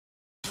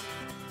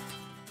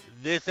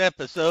This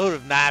episode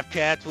of Knife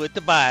Chats with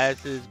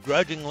Tobias is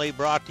grudgingly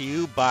brought to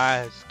you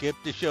by Skip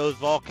the Show's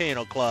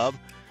Volcano Club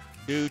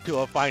due to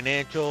a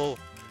financial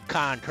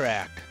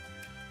contract.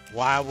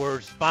 Why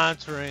we're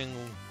sponsoring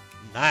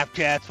Knife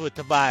Chats with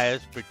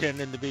Tobias,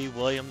 pretending to be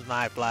Williams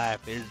Knife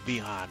Life, is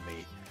beyond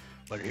me.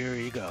 But here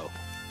you go.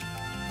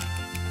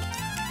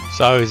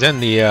 So I was in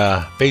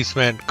the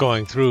basement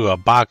going through a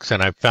box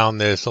and I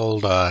found this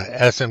old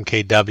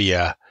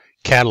SMKW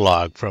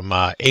catalog from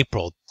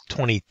April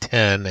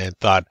 2010 and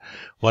thought,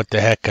 what the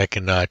heck, I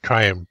can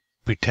try and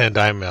pretend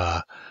I'm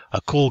a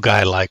cool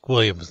guy like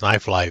Williams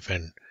Knife Life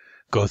and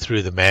go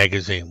through the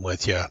magazine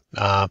with you.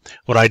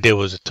 What I did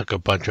was I took a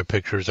bunch of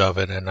pictures of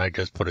it and I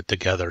just put it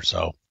together.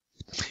 So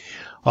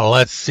well,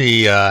 let's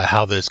see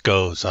how this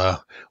goes.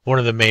 One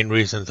of the main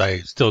reasons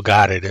I still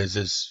got it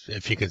is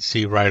if you can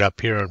see right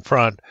up here in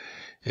front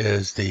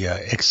is the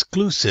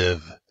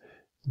exclusive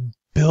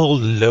Bill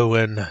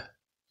Lowen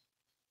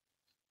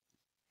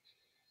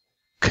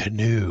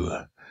canoe.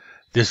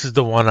 This is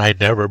the one I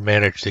never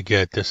managed to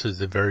get. This is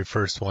the very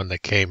first one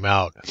that came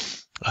out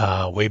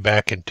way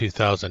back in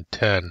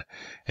 2010,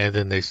 and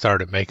then they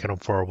started making them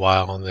for a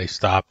while and they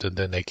stopped and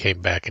then they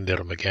came back and did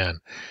them again.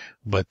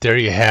 But there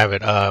you have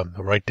it.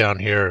 Right down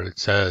here it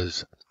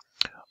says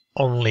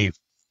only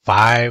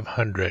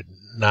 500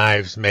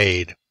 knives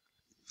made.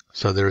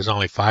 So there's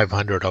only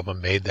 500 of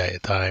them made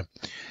that time.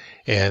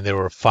 And there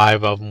were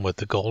 5 of them with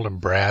the golden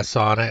brass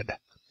on it.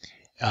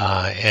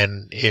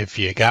 And if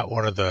you got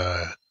one of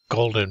the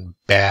golden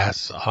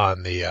bass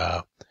on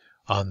the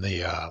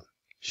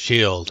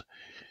shield,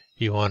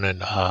 you want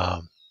an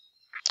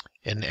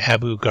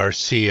Abu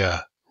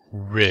Garcia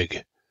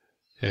rig,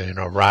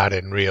 rod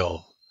and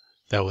reel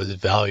that was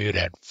valued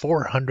at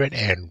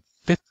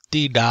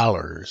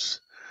 $450.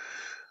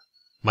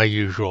 My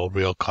usual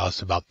reel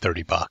costs about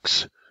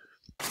 $30.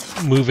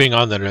 Moving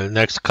on to the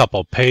next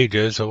couple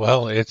pages,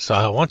 well, it's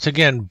once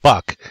again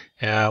buck,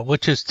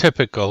 which is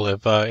typical.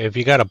 If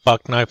you got a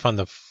buck knife on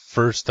the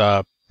first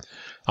on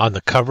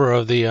the cover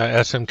of the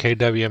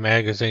SMKW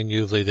magazine,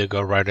 usually they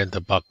go right into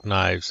buck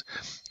knives.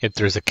 If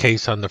there's a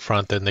case on the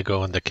front, then they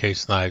go into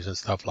case knives and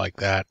stuff like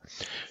that.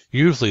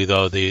 Usually,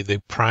 though,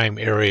 the prime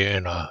area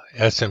in a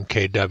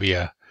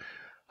SMKW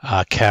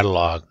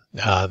catalog,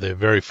 the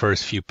very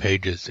first few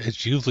pages,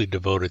 it's usually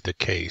devoted to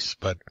case,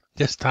 but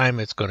this time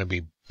it's going to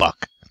be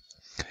buck.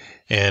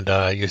 And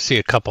you see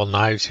a couple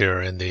knives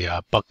here in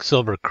the Buck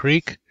Silver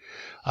Creek,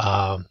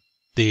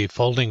 the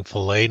folding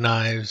fillet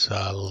knives.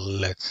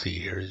 Let's see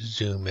here,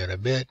 zoom in a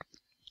bit.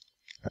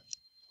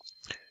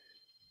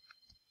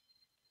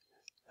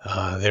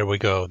 There we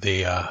go.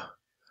 The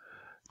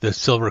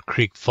Silver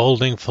Creek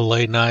folding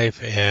fillet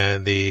knife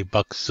and the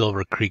Buck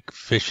Silver Creek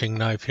fishing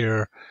knife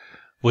here,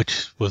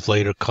 which was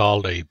later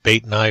called a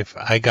bait knife.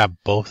 I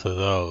got both of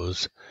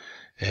those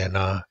and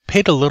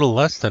paid a little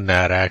less than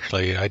that,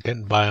 actually. I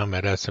didn't buy them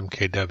at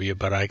SMKW,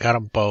 but I got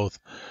them both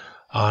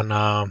on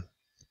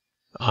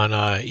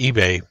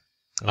eBay.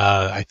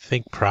 I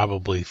think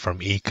probably from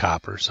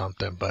eCop or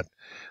something, but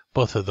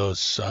both of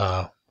those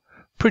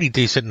pretty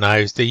decent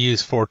knives. They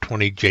use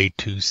 420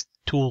 J2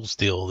 tool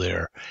steel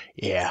there.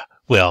 Yeah,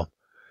 well,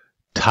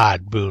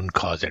 Todd Boone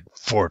calls it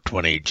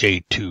 420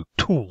 J2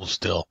 tool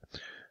steel.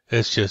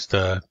 It's just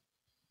an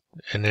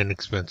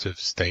inexpensive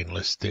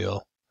stainless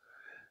steel.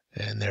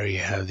 And there you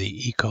have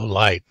the Eco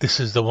Light. This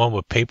is the one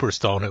with paper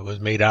stone. It was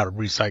made out of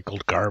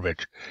recycled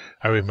garbage.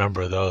 I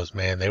remember those,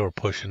 man. They were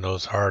pushing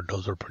those hard.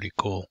 Those were pretty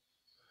cool.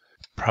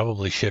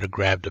 Probably should have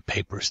grabbed a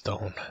paper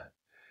stone.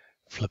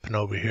 Flipping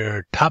over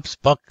here. Tops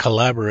Buck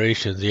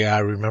collaborations. Yeah, I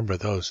remember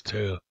those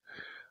too.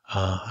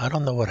 I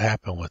don't know what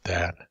happened with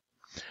that.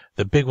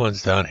 The big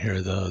ones down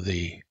here, though,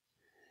 the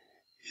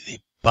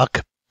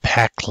Buck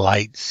Pack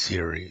Light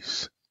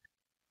series.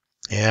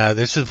 Yeah,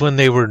 this is when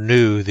they were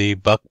new. The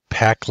Buck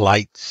Pack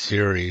Light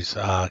series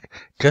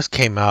just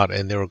came out,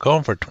 and they were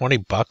going for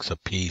 $20 a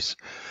piece.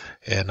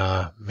 And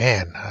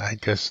man, I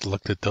just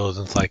looked at those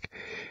and it's like,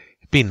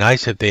 it'd be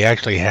nice if they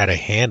actually had a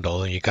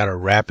handle, and you got to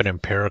wrap it in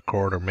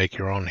paracord or make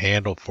your own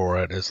handle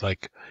for it. It's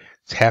like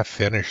it's half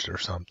finished or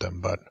something.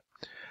 But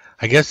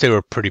I guess they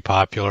were pretty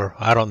popular.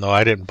 I don't know.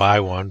 I didn't buy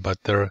one,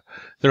 but they're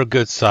a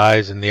good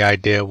size, and the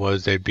idea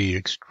was they'd be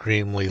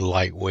extremely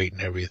lightweight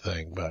and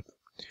everything, but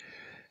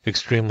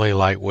extremely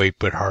lightweight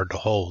but hard to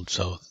hold.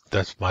 So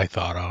that's my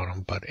thought on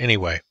them. But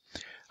anyway,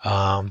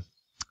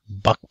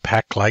 Buck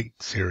Pack Light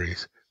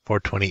series,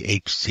 420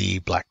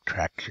 HC black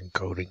traction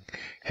coating,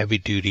 heavy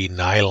duty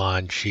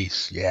nylon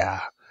sheaths. Yeah,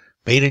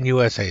 made in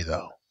USA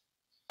though.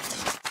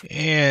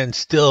 And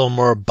still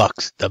more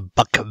bucks. The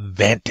Buck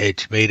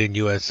Vantage, made in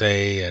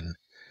USA, and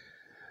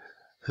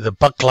the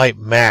Buck Light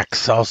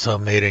Max, also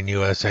made in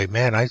USA.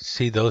 Man, I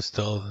see those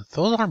still.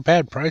 Those aren't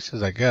bad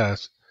prices, I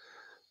guess.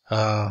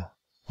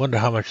 Wonder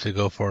how much they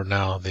go for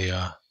now,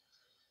 the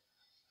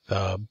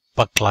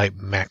Buck Light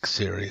Max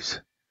series.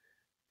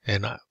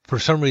 And for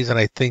some reason,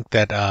 I think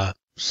that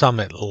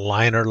Summit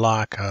liner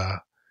lock,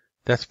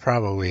 that's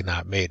probably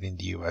not made in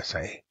the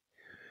USA.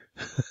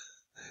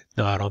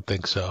 No, I don't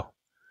think so.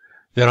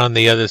 Then on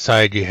the other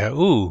side, you have,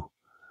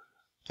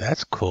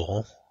 That's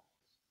cool.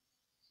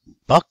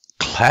 Buck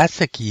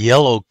Classic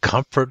Yellow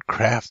Comfort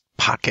Craft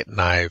Pocket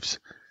Knives.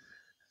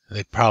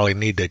 They probably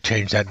need to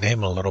change that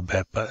name a little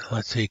bit, but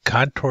let's see.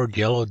 Contoured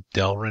yellow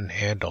Delrin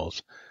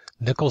handles,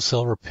 nickel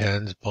silver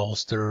pins,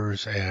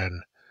 bolsters,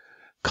 and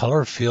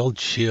color-filled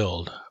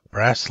shield,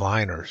 brass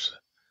liners,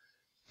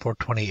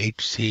 420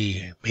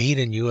 HC, made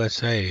in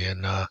USA,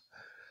 and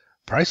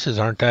prices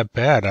aren't that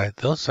bad.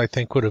 Those I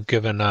think would have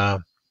given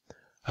a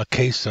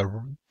case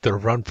the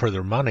run for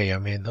their money. I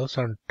mean, those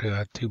aren't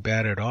too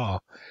bad at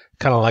all.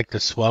 Kind of like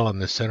the swell in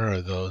the center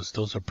of those.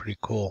 Those are pretty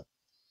cool.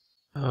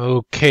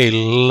 Okay,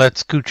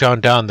 let's scooch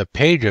on down the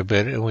page a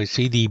bit, and we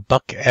see the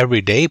Buck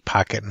Everyday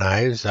Pocket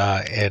Knives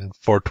and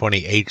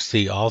 420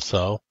 HC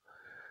also.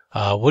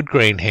 Wood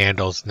grain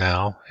handles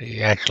now.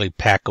 Actually,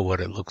 pack of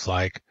what it looks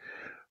like.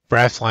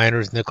 Brass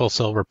liners, nickel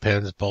silver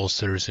pins,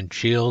 bolsters, and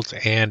shields,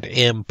 and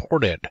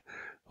imported,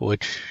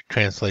 which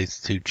translates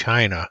to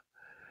China.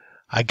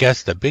 I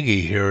guess the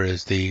biggie here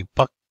is the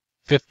Buck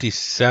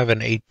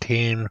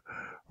 5718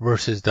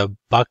 versus the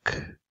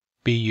Buck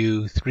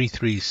BU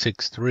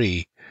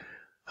 3363.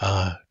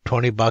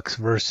 $20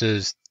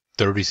 versus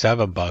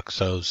 $37,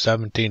 so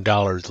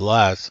 $17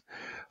 less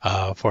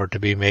for it to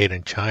be made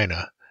in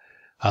China.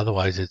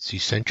 Otherwise, it's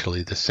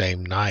essentially the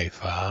same knife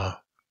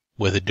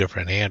with a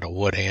different handle,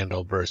 wood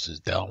handle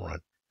versus Delrin.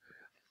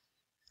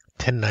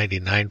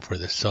 $10.99 for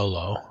the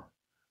Solo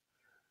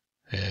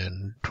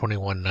and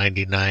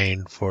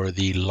 $21.99 for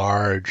the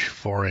large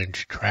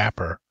 4-inch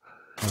Trapper.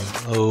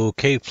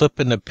 Okay,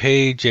 flipping the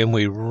page and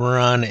we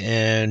run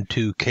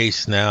into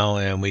case now,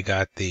 and we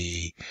got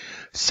the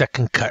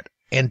second cut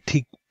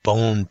antique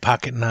bone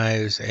pocket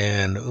knives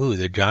and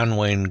the John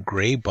Wayne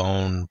gray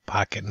bone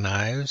pocket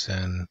knives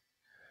and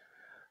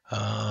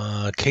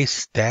case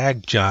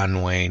stag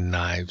John Wayne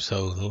knives.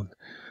 So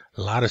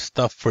a lot of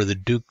stuff for the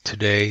Duke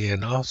today,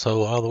 and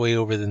also all the way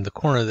over in the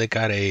corner they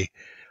got a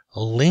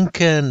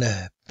Lincoln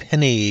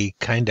penny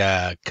kind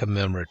of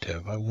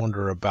commemorative. I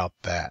wonder about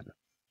that.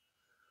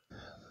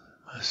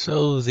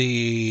 So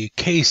the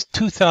case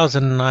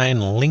 2009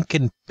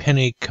 Lincoln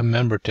Penny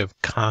Commemorative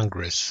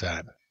Congress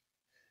set.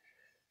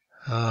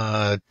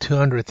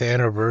 200th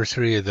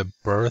anniversary of the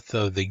birth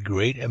of the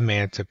great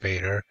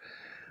emancipator,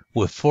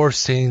 with 4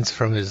 scenes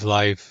from his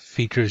life,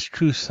 features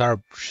true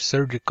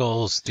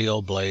surgical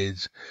steel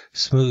blades,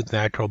 smooth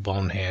natural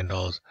bone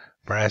handles,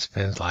 brass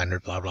pins,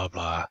 liners, blah, blah,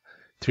 blah.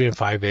 3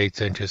 5/8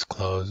 inches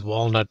closed,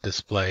 walnut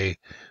display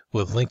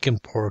with Lincoln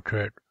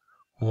portrait,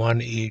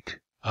 one each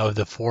of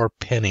the 4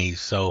 pennies.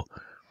 So,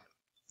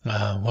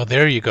 well,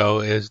 there you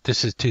go.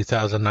 This is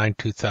 2009,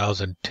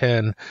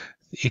 2010.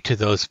 Each of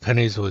those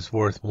pennies was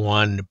worth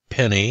 1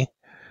 penny.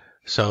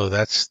 So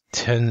that's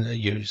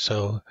 10.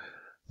 So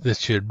this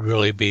should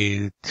really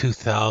be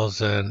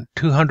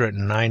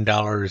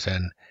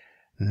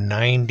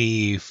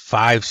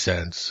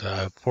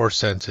 $209.95. 4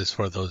 cents is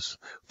for those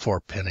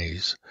 4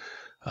 pennies.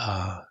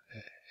 So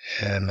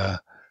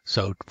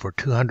for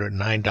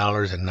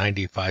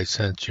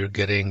 $209.95, you're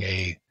getting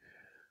a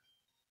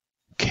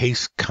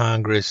Case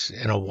Congress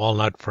in a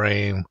walnut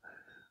frame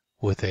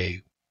with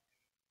a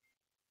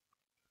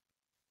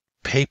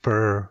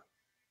paper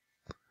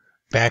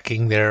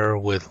backing there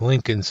with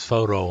Lincoln's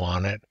photo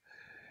on it,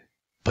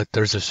 but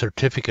there's a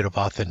certificate of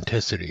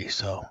authenticity.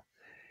 So,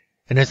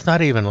 and it's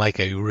not even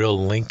like a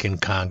real Lincoln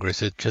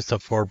Congress. It's just a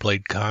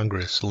 4-blade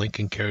Congress.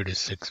 Lincoln carried a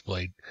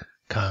 6-blade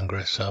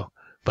Congress. So,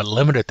 but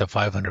limited to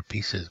 500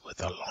 pieces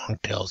with a long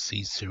tail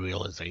C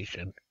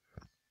serialization.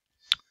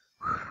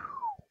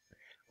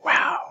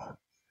 Wow.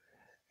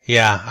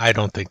 Yeah, I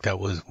don't think that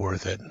was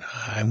worth it.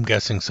 I'm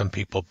guessing some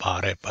people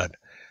bought it, but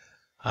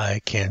I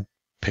can't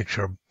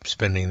picture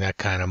spending that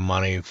kind of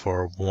money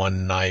for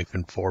 1 knife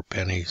and 4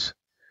 pennies.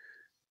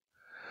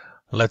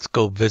 Let's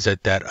go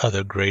visit that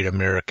other great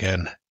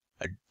American,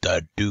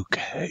 the Duke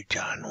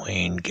John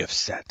Wayne gift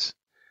sets.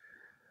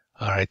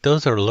 All right,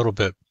 those are a little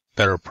bit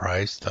better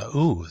priced. That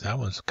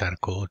one's kind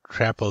of cool.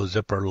 Trapo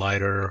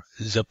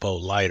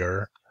Zippo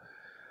lighter.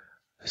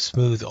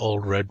 Smooth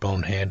old red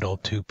bone handle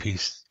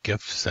 2-piece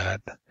gift set.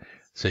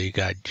 So you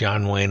got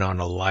John Wayne on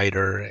a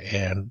lighter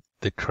and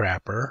the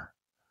Trapper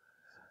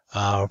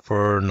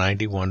for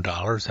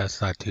 $91.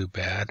 That's not too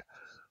bad.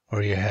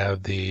 Or you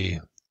have the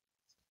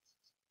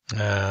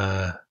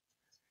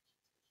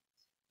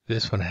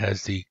this one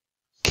has the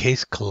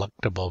case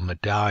collectible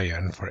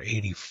medallion for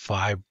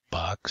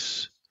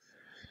 $85.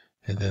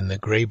 And then the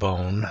gray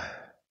bone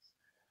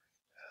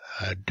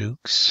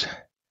Dukes.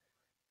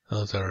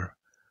 Those are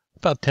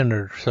about $10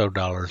 or so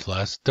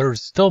less. They're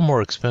still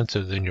more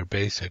expensive than your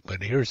basic,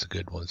 but here's the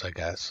good ones, I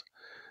guess.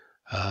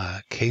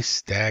 Case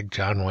Stag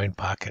John Wayne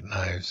pocket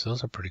knives.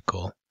 Those are pretty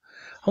cool.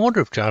 I wonder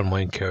if John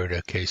Wayne carried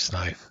a case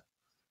knife.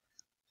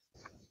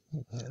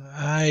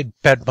 I'd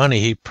bet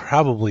money he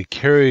probably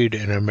carried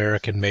an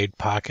American-made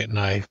pocket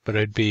knife, but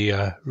it'd be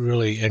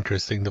really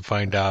interesting to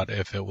find out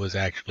if it was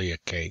actually a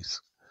case.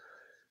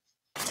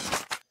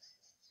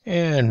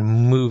 And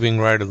moving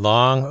right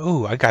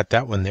along. I got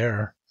that one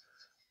there.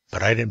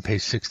 But I didn't pay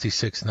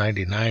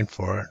 $66.99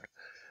 for it.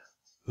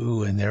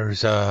 Ooh, and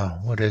there's,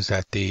 what is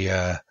that?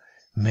 The,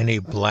 mini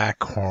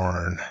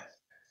blackhorn.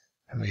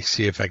 Let me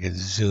see if I can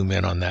zoom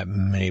in on that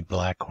mini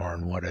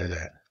blackhorn. What is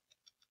it?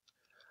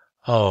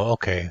 Oh,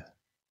 okay.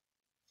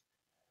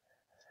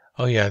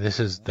 Oh, yeah, this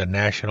is the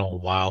National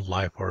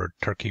Wildlife or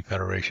Turkey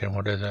Federation.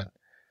 What is it?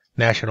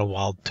 National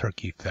Wild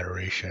Turkey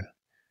Federation.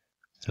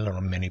 A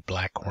little mini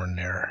blackhorn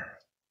there.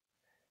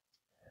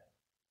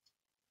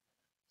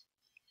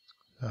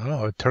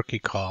 Oh, a turkey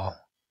call.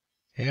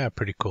 Yeah,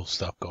 pretty cool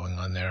stuff going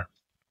on there.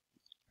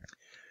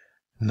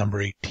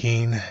 Number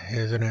 18,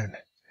 isn't it?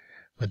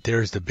 But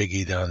there's the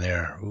biggie down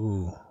there.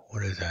 Ooh,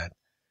 what is that?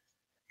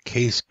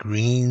 Case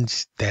Green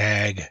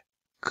Stag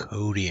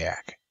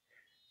Kodiak.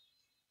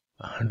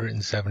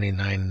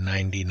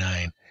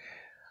 $179.99.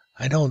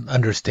 I don't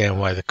understand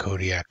why the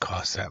Kodiak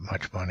costs that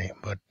much money,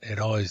 but it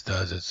always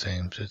does, it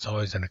seems. It's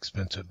always an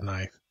expensive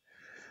knife.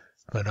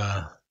 But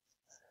I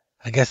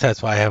guess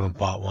that's why I haven't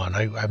bought one.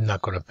 I'm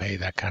not going to pay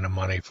that kind of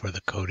money for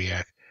the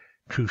Kodiak.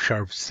 True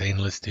sharp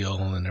stainless steel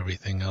and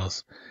everything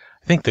else.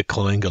 I think the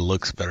Kalinga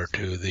looks better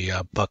too, the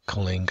Buck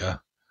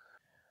Kalinga.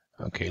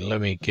 Okay, let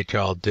me get you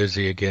all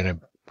dizzy again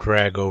and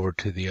drag over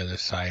to the other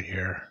side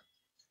here.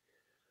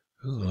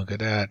 Ooh, look at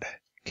that.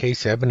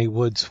 Case Ebony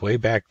Wood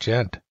Swayback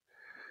Gent.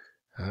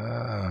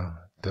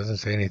 Doesn't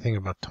say anything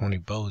about Tony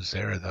Bowes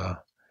there though.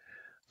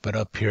 But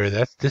up here,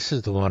 this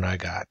is the one I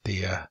got.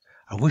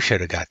 I wish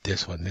I'd have got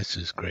this one. This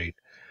is great.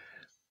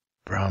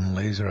 Brown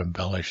laser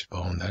embellished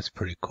bone. That's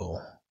pretty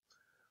cool.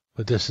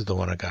 But this is the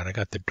one I got. I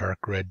got the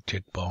dark red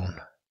jig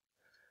bone.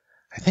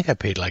 I think I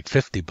paid like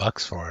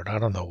 $50 for it. I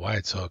don't know why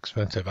it's so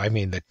expensive. I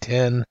mean the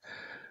tin,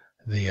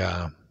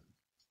 the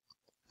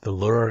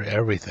lure,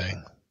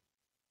 everything.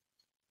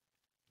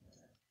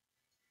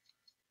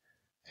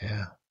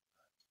 Yeah.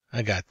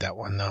 I got that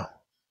one though.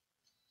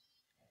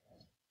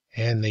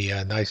 And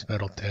the nice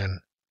metal tin.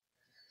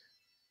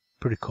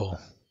 Pretty cool.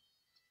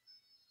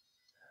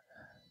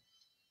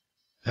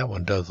 That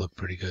one does look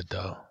pretty good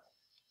though.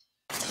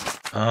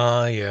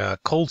 Yeah,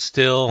 cold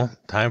steel.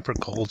 Time for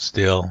cold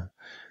steel.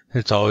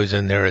 It's always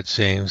in there, it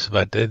seems.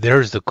 But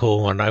there's the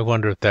cool one. I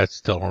wonder if that's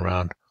still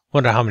around.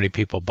 Wonder how many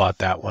people bought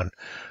that one.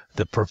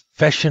 The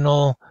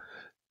Professional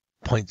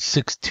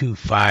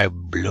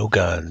 .625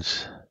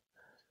 blowguns.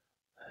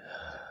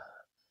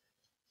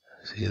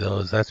 See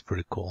those? That's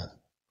pretty cool.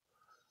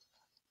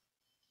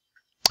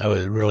 I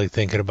was really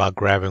thinking about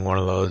grabbing one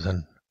of those,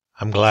 and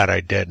I'm glad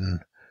I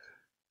didn't.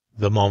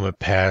 The moment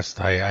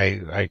passed.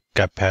 I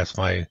got past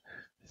my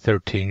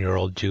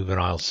 13-year-old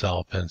juvenile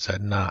self and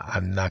said, nah,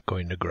 I'm not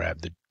going to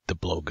grab the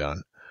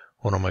blowgun.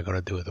 What am I going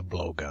to do with a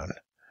blowgun?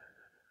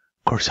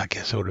 Of course, I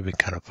guess it would have been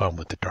kind of fun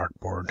with the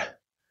dartboard.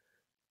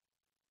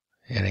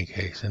 In any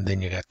case, and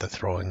then you got the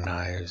throwing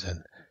knives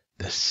and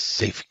the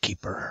safe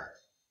keeper.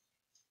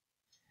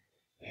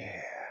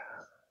 Yeah.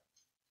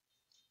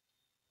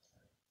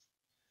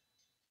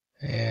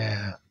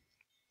 Yeah.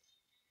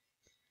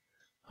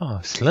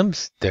 Oh, slim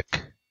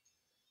stick.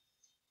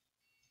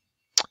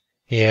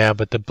 Yeah,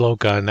 but the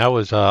blowgun, that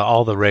was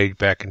all the rage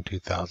back in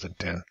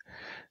 2010.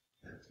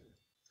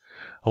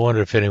 I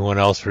wonder if anyone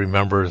else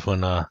remembers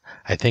when I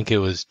think it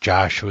was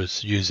Josh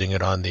was using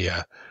it on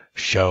the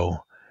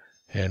show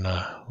and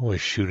was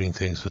shooting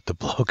things with the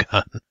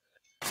blowgun.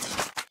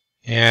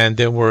 And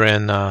then we're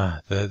in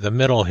the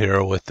middle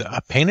here with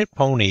the painted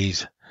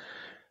ponies.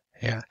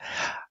 Yeah,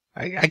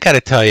 I got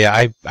to tell you,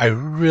 I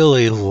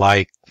really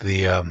like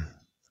the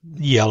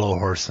yellow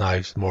horse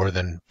knives more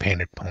than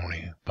painted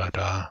pony, but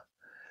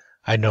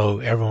I know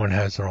everyone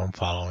has their own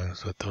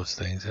followings with those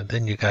things. And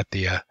then you got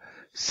the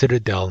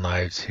Citadel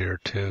knives here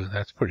too.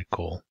 That's pretty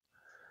cool.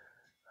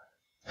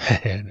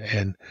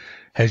 and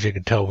as you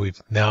can tell,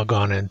 we've now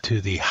gone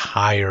into the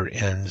higher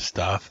end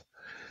stuff.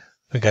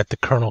 We got the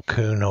Colonel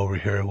Coon over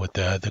here with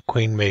the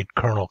Queen made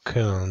Colonel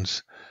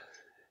Coons.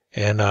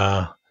 And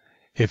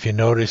if you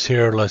notice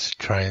here, let's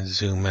try and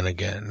zoom in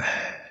again.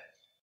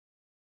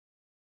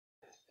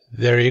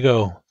 There you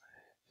go.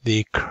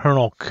 The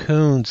Colonel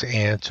Coon's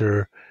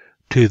answer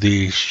to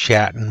the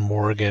Shatton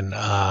Morgan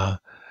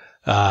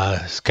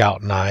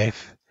Scout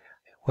knife.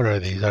 What are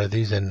these? Are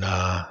these in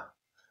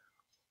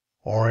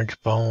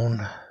orange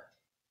bone?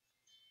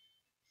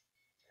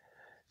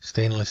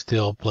 Stainless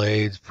steel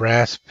blades,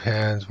 brass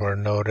pins were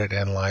noted,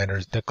 and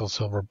liners, nickel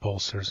silver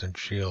bolsters, and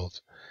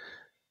shields.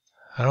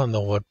 I don't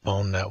know what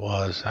bone that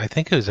was. I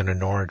think it was in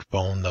an orange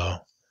bone, though.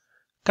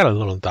 Got a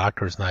little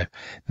doctor's knife.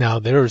 Now,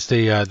 there's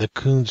the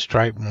Coon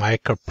Stripe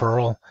Mica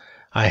Pearl.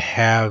 I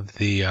have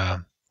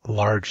the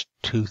large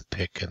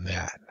toothpick in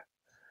that,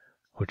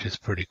 which is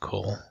pretty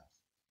cool.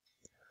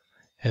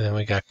 And then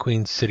we got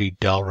Queen City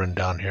Delrin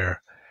down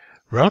here.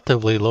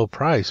 Relatively low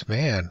price.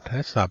 Man,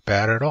 that's not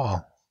bad at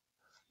all.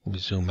 Let me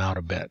zoom out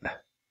a bit.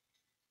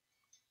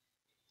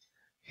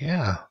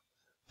 Yeah,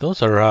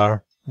 those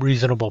are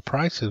reasonable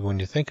prices when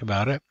you think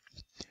about it.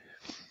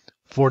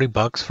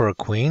 $40 for a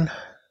queen,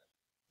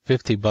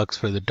 $50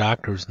 for the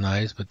doctor's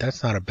knives, but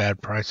that's not a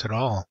bad price at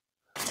all.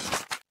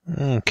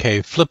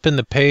 Okay, flipping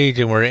the page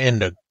and we're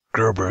into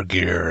Gerber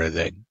gear,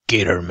 the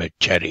Gator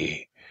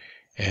Machete.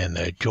 and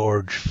the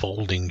George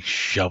folding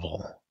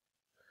shovel.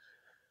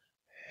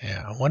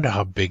 Yeah, I wonder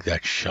how big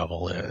that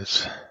shovel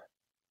is.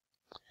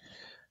 I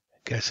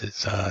guess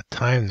it's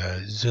time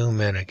to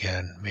zoom in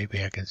again.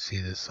 Maybe I can see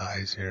the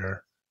size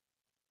here.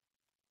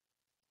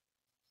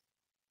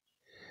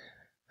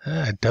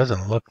 It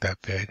doesn't look that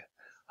big.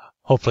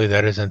 Hopefully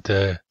that isn't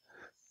the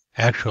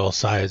actual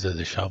size of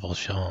the shovel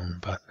shown,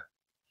 but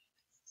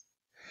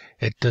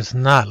it does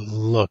not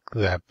look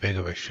that big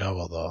of a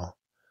shovel though.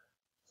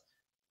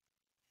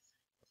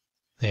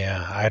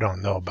 Yeah, I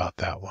don't know about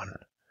that one.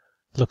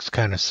 Looks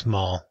kind of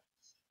small.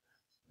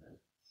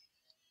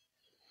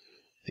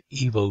 The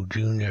Evo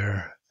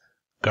Jr.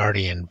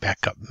 Guardian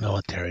backup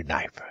military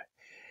knife.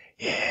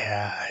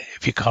 Yeah,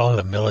 if you call it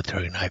a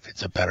military knife,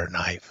 it's a better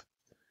knife.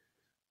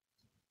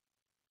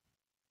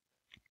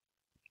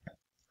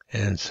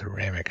 And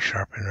ceramic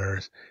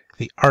sharpeners.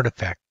 The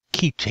artifact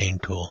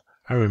keychain tool.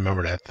 I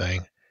remember that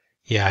thing.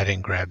 Yeah, I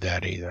didn't grab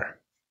that either.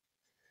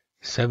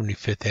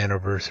 75th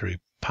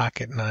anniversary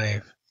pocket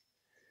knife.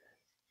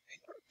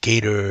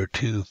 Gator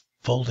 2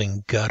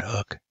 folding gut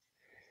hook.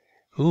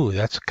 Ooh,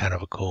 that's kind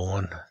of a cool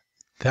one.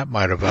 That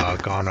might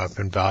have gone up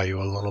in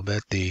value a little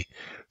bit. The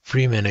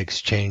Freeman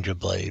Exchanger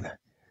blade.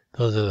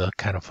 Those are the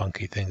kind of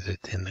funky things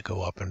that tend to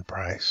go up in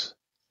price.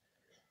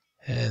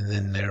 And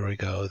then there we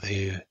go.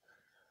 The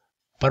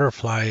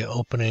butterfly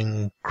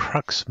opening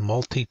crux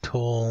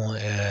multi-tool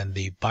and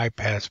the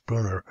bypass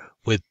pruner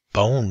with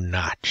bone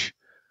notch.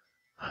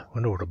 I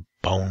wonder what a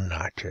bone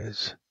notch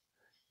is.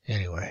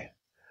 Anyway,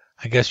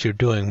 I guess you're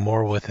doing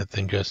more with it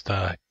than just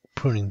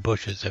pruning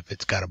bushes if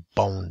it's got a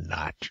bone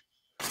notch.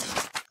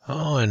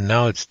 Oh, and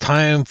now it's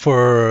time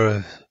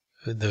for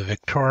the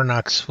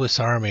Victorinox Swiss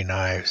Army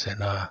knives.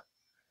 And,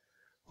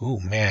 ooh,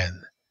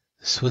 man,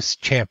 the Swiss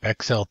Champ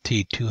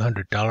XLT,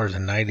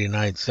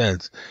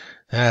 $200.99.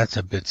 That's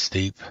a bit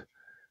steep.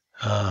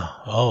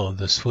 Oh,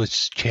 the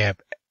Swiss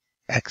Champ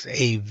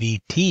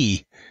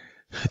XAVT,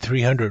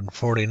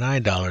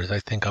 $349. I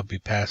think I'll be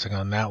passing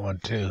on that one,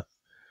 too.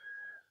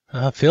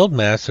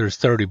 Fieldmaster's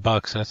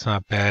 $30. That's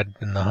not bad.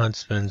 And the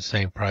Huntsman,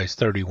 same price,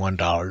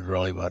 $31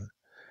 really, but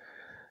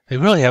they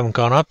really haven't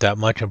gone up that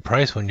much in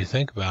price when you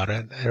think about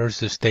it. There's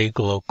the Stay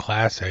Glow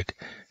Classic.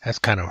 That's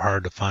kind of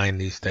hard to find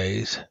these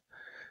days.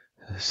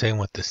 Same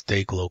with the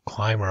Stay Glow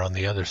Climber on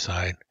the other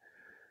side.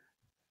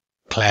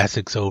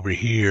 Classics over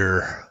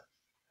here.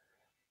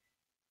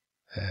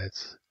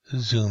 Let's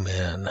zoom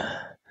in.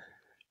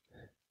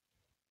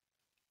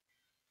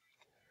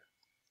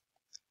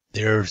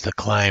 There's the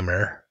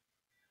Climber.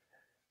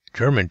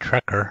 German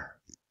Trekker.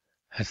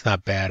 That's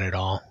not bad at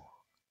all.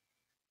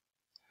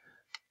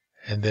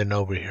 And then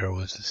over here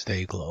was the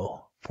Stay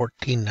Glow.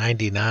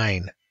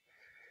 $14.99.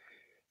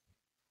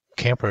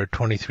 Camper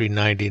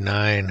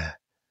 $23.99.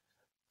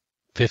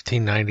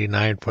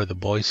 $15.99 for the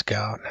Boy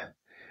Scout.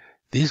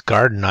 These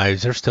garden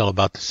knives, they're still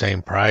about the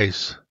same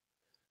price.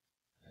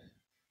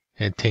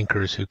 And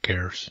Tinkers, who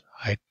cares?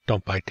 I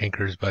don't buy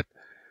Tinkers, but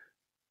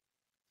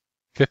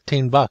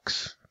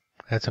 $15.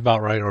 That's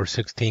about right, or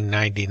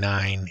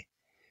 $16.99.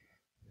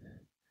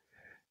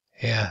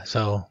 Yeah,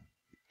 so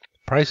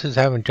prices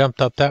haven't jumped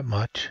up that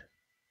much.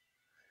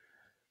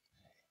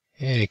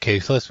 In any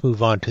case, let's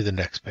move on to the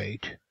next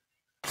page.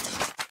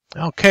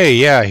 Okay,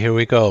 yeah, here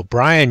we go.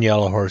 Brian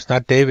Yellowhorse,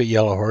 not David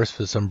Yellowhorse,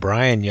 but some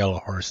Brian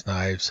Yellowhorse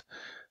knives.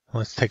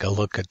 Let's take a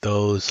look at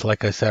those.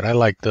 Like I said, I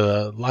like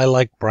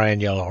Brian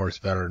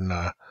Yellowhorse better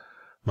than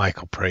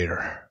Michael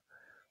Prater.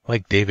 I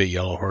like David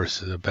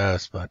Yellowhorse is the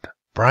best, but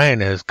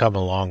Brian has come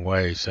a long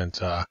way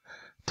since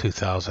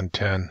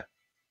 2010.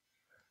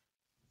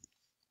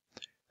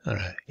 All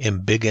right,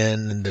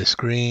 embiggen the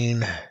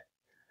screen.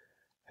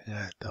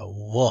 Got the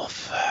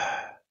wolf,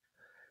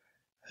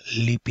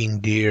 leaping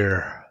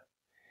deer,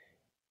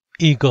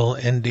 eagle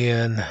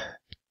Indian,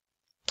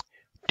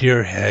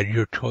 deer head,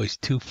 your choice,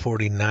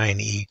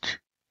 $249 each.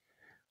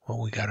 What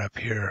we got up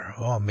here?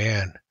 Oh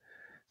man,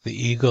 the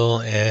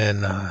eagle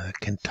and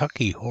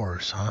Kentucky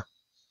horse, huh?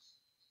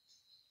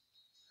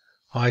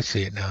 Oh, I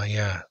see it now.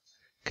 Yeah,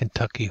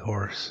 Kentucky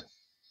horse.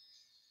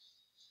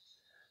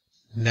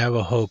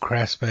 Navajo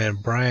craftsman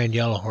Brian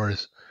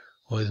Yellowhorse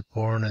was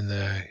born in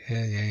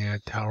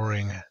the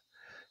towering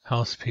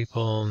house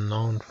people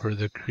known for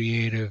the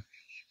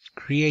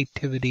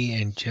creativity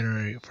and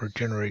for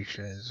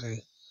generations.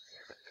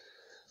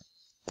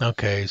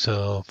 Okay,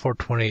 so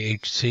 420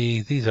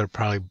 HC. These are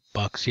probably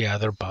bucks. Yeah,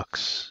 they're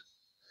bucks.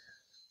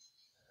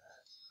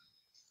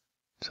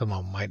 Some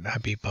of them might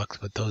not be bucks,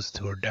 but those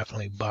two are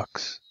definitely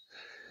bucks.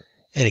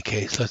 Any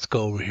case, let's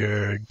go over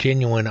here.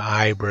 Genuine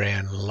Eye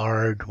brand,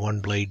 large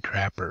one-blade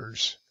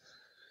trappers.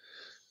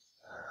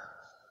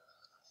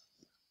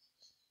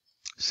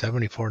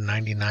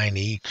 $74.99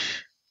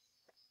 each.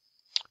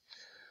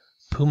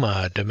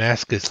 Puma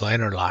Damascus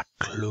liner lock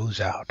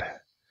closeout.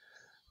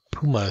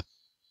 Puma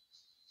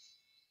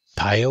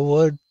Thuya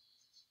wood.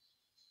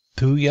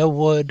 Thuya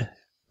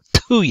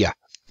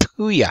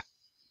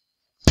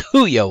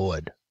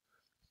wood.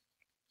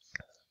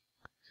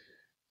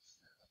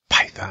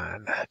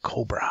 Python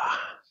Cobra.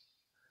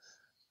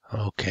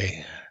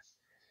 Okay.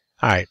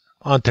 All right.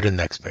 On to the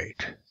next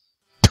page.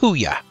 To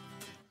ya!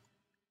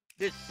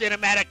 This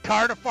cinematic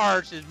card of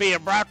farce is being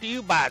brought to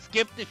you by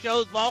Skip the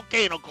Show's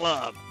Volcano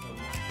Club.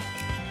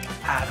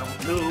 I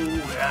don't know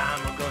where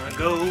I'm gonna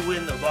go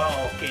when the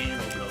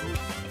volcano blows.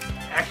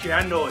 Actually,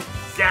 I know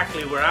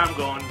exactly where I'm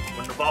going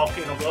when the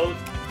volcano blows.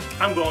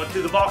 I'm going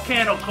to the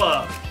Volcano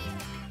Club.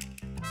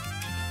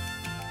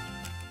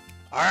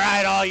 All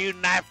right, all you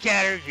knife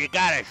chatters, you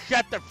gotta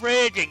shut the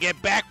fridge and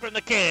get back from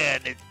the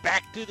can. It's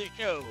back to the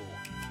show.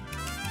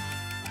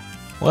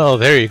 Well,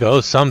 there you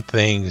go. Some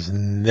things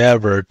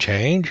never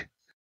change.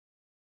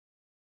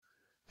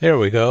 There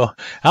we go.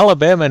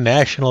 Alabama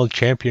National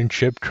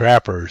Championship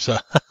Trappers.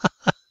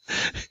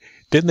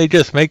 Didn't they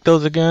just make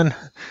those again?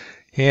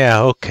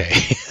 Yeah, okay.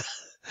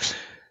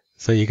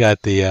 So you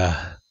got the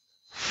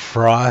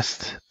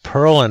Frost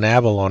Pearl and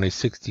Abalone,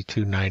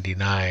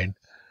 $62.99.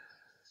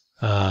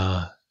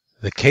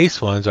 The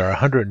case ones are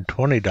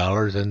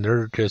 $120, and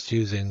they're just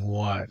using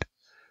what?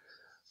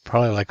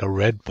 Probably like a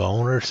red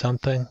bone or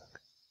something.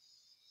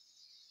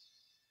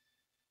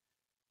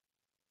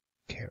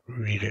 Can't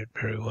read it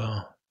very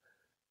well.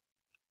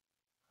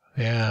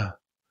 Yeah.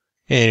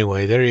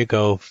 Anyway, there you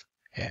go,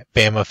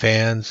 Bama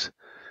fans.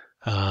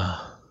 The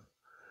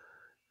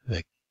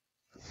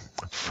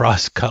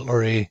Frost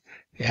Cutlery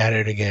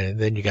added again. And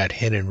then you got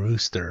Hen and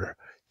Rooster.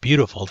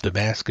 Beautiful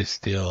Damascus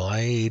steel.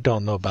 I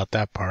don't know about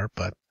that part,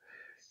 but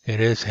it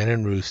is Hen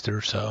and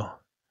Rooster, so.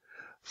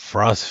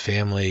 Frost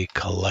Family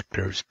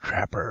Collectors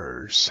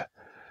Trappers.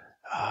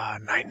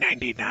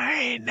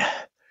 $9.99.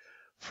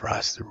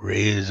 Frost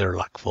Razor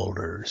Lock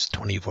Folders,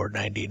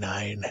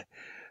 $24.99.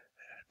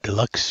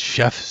 Deluxe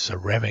Chef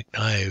Ceramic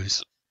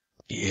Knives.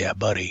 Yeah,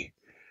 buddy.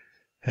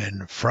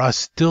 And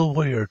Frost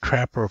Stillware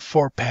Trapper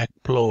 4-pack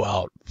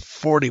blowout,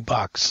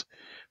 $40.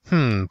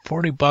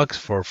 $40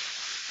 for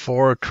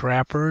 4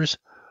 trappers?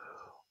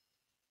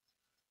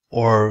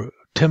 Or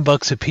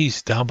 $10 a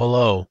piece down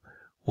below.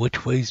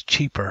 Which way's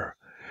cheaper?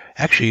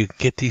 Actually, you can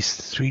get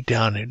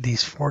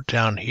these 4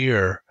 down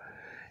here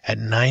at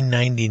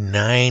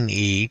 $9.99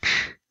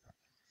 each.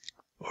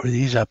 Or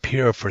these up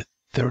here for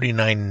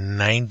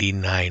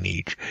 $39.99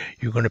 each.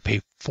 You're going to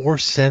pay 4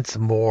 cents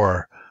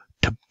more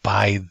to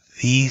buy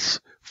these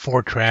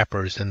 4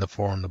 trappers than the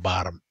 4 on the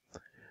bottom.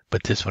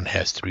 But this one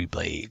has 3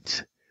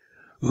 blades.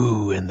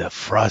 Ooh, and the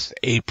Frost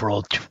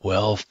April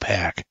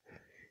 12-pack.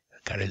 I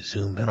gotta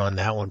zoom in on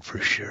that one for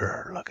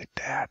sure. Look at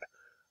that.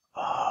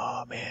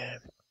 Oh, man.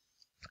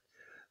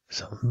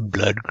 Some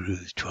Blood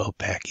Grooves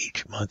 12-pack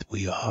each month.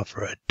 We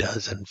offer a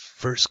dozen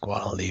first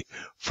quality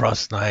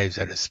Frost knives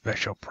at a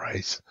special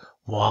price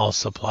while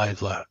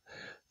supplies last.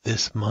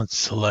 This month's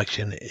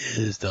selection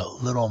is the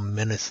Little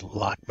Menace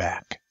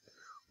Lockback.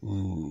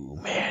 Ooh,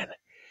 man.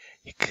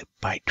 You could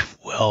buy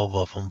 12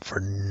 of them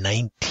for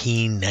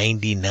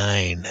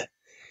 $19.99.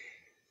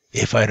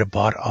 If I'd have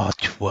bought all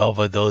 12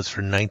 of those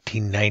for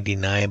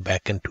 $19.99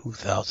 back in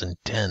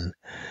 2010,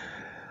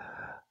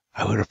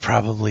 I would have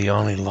probably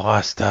only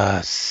lost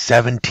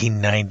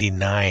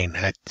 $17.99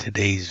 at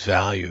today's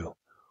value.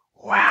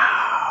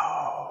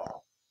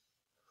 Wow.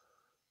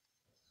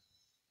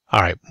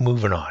 All right,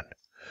 moving on.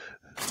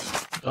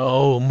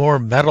 Oh, more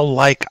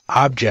metal-like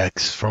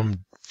objects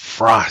from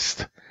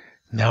Frost.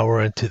 Now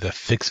we're into the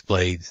fixed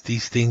blades.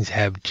 These things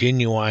have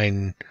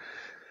genuine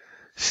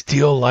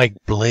steel-like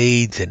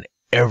blades and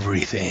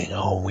everything.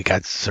 Oh, we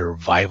got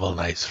survival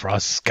knives,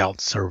 Frost Scout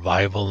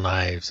survival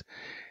knives.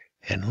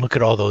 And look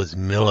at all those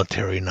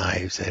military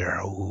knives there.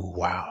 Oh,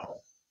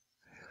 wow.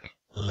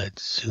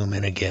 Let's zoom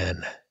in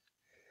again.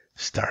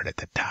 Start at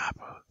the top.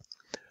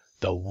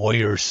 The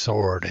Warrior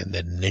Sword and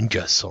the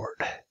Ninja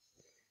Sword.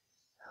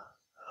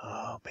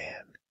 Oh,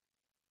 man.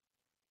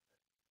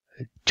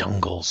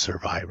 Jungle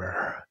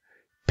Survivor.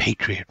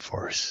 Patriot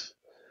Force.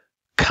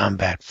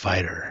 Combat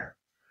Fighter.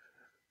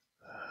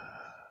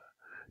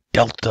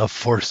 Delta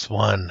Force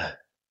 1.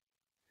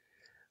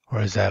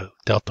 Or is that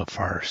Delta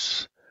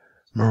Force?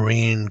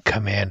 Marine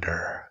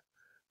Commander,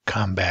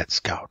 Combat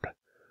Scout,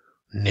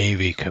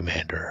 Navy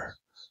Commander,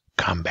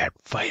 Combat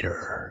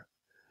Fighter.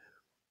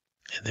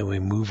 And then we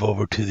move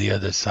over to the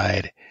other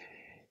side.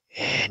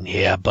 And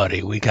yeah,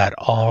 buddy, we got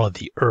all of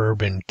the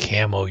urban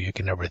camo you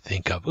can ever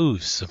think of. Ooh,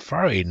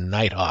 Safari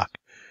Nighthawk.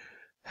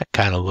 That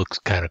kind of looks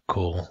kind of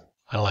cool.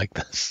 I like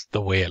this, the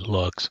way it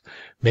looks.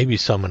 Maybe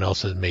someone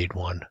else has made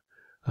one.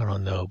 I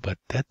don't know, but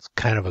that's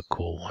kind of a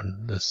cool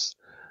one.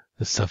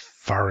 The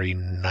Safari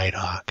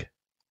Nighthawk.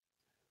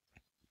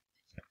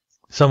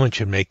 Someone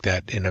should make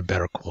that in a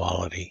better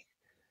quality.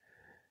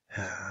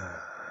 And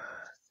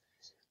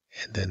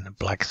then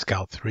Black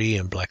Scout 3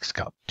 and Black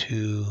Scout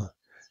 2.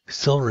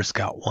 Silver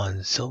Scout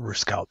 1, Silver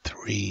Scout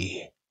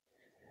 3.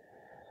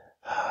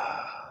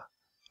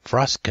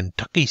 Frost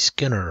Kentucky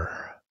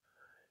Skinner.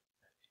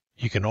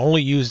 You can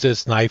only use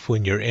this knife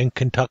when you're in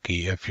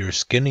Kentucky. If you're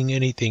skinning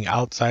anything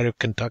outside of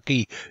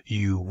Kentucky,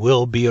 you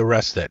will be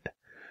arrested.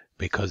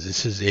 Because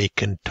this is a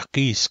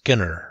Kentucky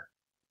Skinner.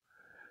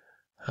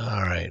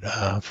 Alright,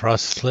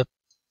 Frost Slip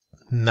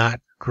Knot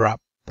Drop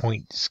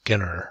Point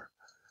Skinner.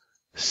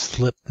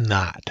 Slip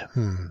Knot.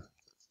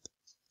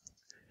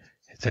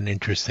 That's an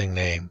interesting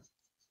name.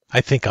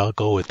 I think I'll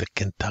go with the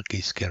Kentucky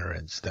Skinner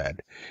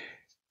instead.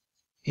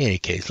 In any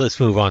case, let's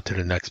move on to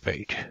the next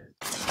page.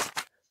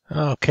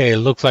 Okay, it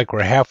looks like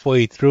we're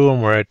halfway through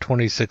and we're at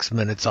 26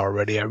 minutes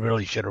already. I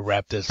really should have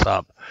wrapped this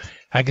up.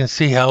 I can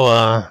see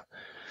how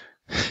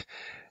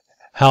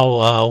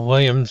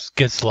Williams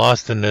gets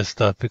lost in this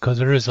stuff because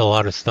there is a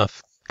lot of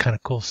stuff, kind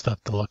of cool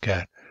stuff to look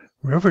at.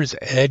 River's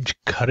Edge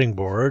cutting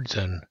boards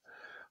and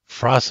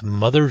Frost's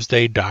Mother's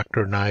Day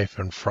Doctor Knife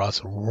and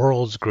Frost's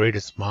World's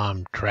Greatest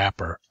Mom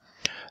Trapper.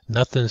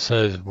 Nothing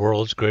says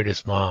World's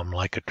Greatest Mom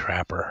like a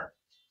trapper.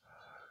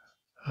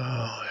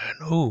 Oh,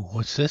 and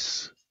what's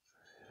this?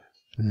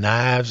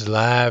 Knives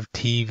Live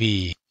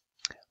TV.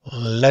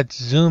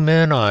 Let's zoom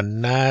in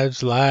on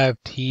Knives Live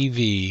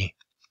TV.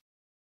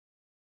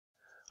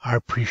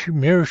 Our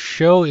premiere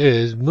show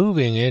is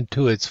moving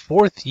into its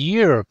 4th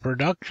year of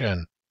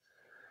production.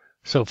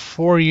 So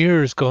 4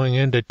 years going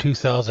into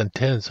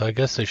 2010. So I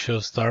guess the show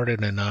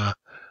started in,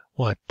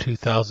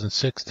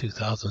 2006,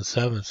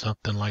 2007,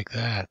 something like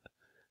that.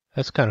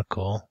 That's kind of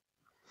cool.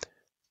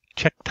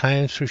 Check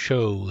times for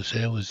shows.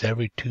 It was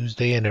every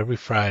Tuesday and every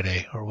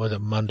Friday. Or was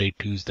it Monday,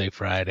 Tuesday,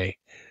 Friday?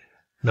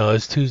 No,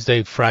 it's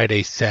Tuesday,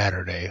 Friday,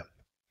 Saturday.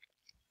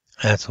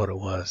 That's what it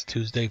was.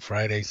 Tuesday,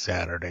 Friday,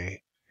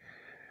 Saturday.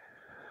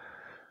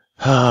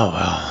 Oh,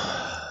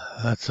 well.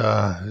 Let's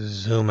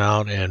zoom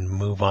out and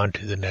move on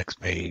to the next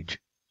page.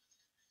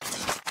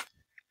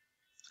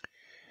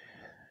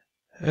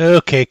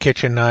 Okay,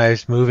 kitchen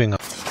knives, moving on.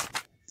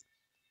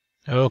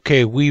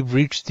 Okay, we've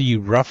reached the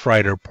Rough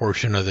Rider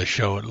portion of the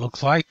show, it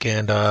looks like,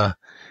 and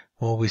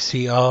we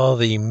see all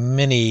the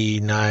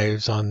mini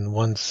knives on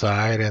one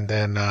side, and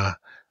then at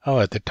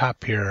the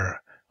top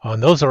here,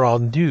 and those are all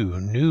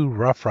new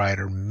Rough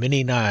Rider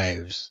mini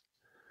knives.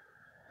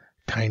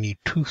 Tiny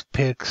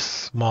toothpicks,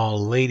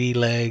 small lady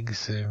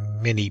legs,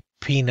 mini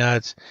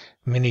peanuts,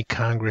 mini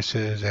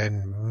congresses,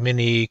 and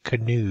mini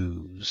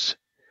canoes.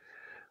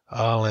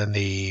 All in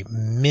the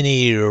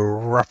mini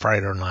Rough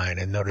Rider line,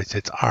 and notice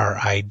it's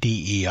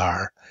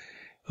R-I-D-E-R.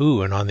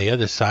 Ooh, and on the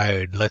other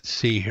side, let's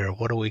see here,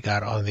 what do we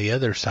got on the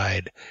other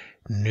side?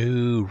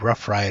 New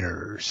Rough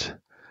Riders.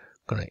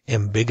 Gonna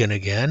embiggen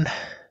again.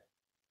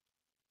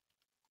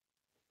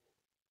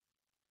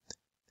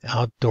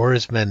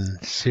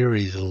 Outdoorsman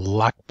Series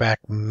Lockback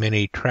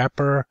Mini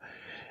Trapper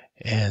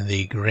and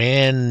the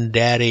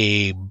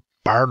Granddaddy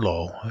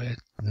Barlow.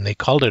 And they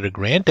called it a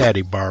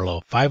Granddaddy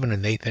Barlow, 5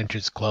 1/8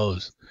 inches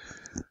close.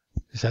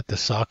 Is that the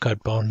saw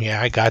cut bone? Yeah,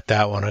 I got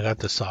that one. I got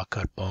the saw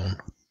cut bone.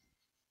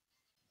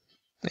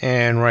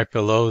 And right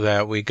below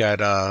that, we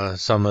got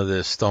some of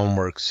the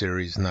Stonework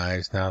Series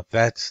knives. Now,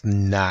 that's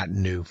not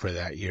new for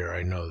that year.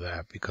 I know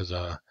that because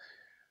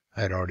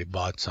I'd already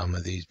bought some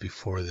of these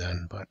before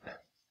then, but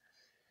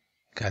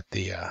got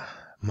the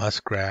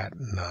muskrat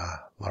and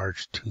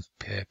large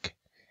toothpick.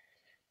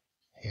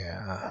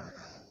 Yeah,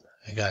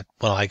 I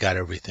got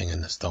everything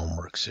in the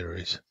Stonework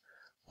series.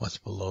 What's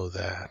below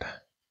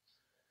that?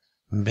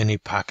 Mini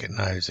pocket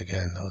knives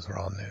again. Those are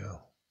all new.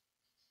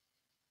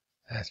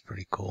 That's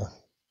pretty cool.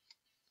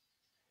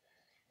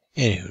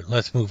 Anywho,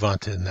 let's move on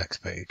to the next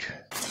page.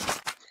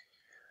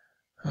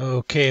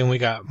 Okay, and we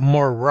got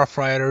more Rough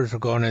Riders. We're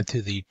going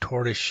into the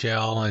tortoise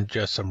shell and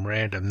just some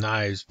random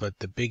knives, but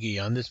the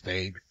biggie on this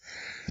page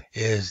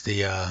is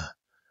the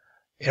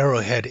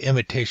Arrowhead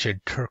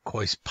Imitation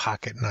Turquoise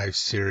Pocket Knife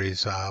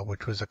series,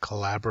 which was a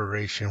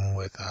collaboration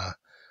with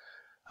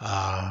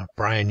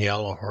Brian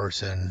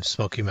Yellowhorse and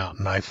Smoky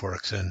Mountain Knife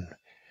Works, and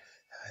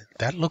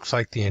that looks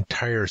like the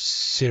entire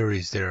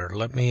series there.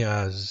 Let me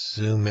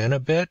zoom in a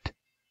bit.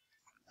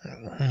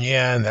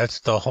 Yeah, and that's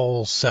the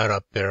whole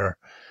setup there.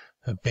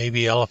 The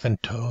baby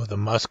elephant toe, the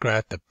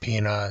muskrat, the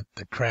peanut,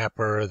 the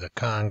trapper, the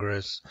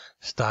congress,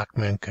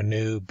 stockman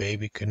canoe,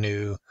 baby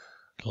canoe,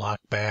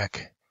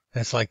 lockback.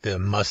 That's like the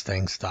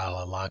Mustang style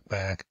of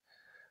lockback.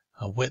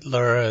 A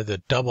whittler, the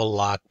double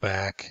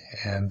lockback,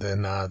 and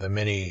then the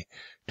mini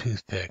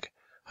toothpick.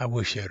 I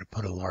wish you had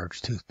put a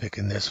large toothpick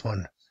in this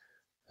one.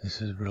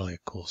 This is really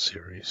a cool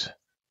series.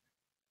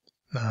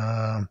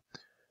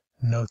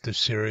 Note the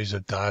series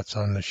of dots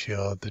on the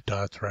shield. The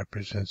dots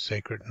represent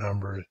sacred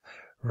numbers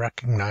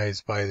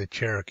recognized by the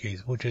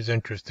Cherokees, which is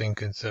interesting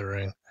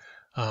considering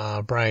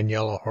Brian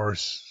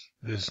Yellowhorse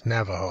is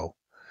Navajo.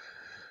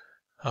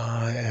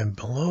 And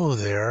below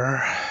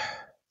there,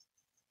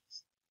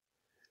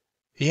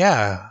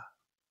 yeah,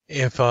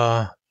 if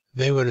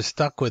they would have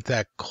stuck with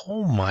that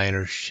coal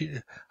miner,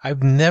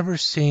 I've never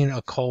seen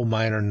a coal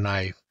miner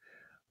knife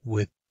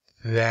with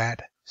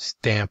that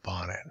stamp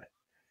on it.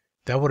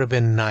 That would have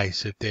been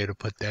nice if they'd have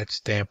put that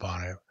stamp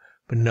on it.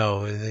 But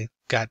no, they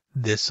got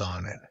this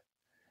on it.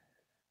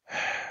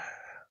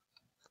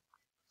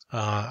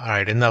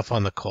 Alright, enough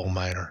on the coal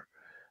miner.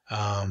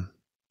 Man,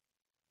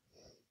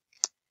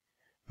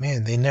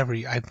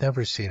 I've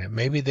never seen it.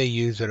 Maybe they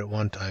used it at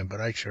one time, but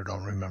I sure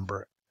don't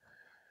remember it.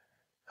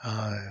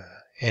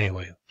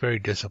 Anyway, very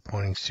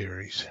disappointing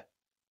series.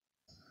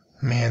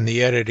 Man,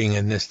 the editing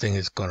in this thing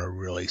is gonna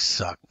really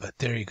suck, but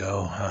there you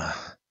go.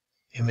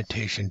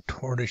 Imitation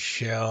tortoise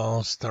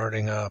shell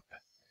starting up.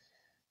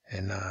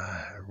 And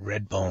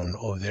Redbone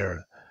over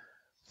there.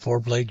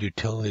 4-blade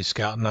utility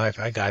scout knife.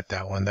 I got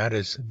that one.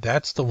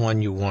 That's the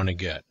one you want to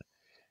get.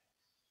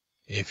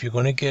 If you're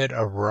going to get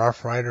a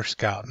Rough Rider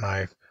scout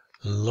knife,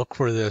 look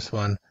for this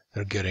one.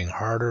 They're getting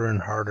harder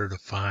and harder to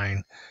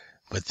find,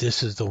 but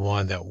this is the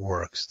one that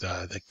works.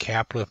 The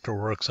cap lifter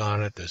works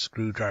on it. The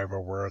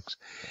screwdriver works.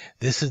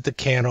 This is the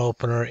can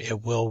opener.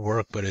 It will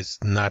work, but it's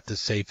not the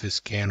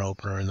safest can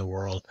opener in the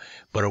world.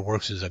 But it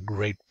works as a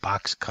great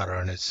box cutter,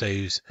 and it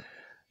saves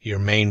your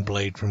main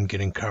blade from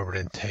getting covered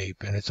in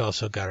tape. And it's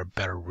also got a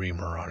better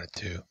reamer on it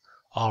too.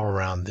 All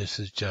around, this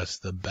is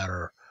just the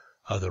better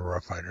of the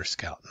Rough Rider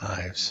scout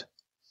knives.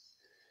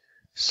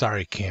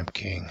 Sorry, Camp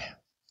King.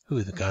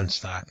 Ooh, the gun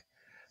stock.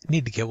 I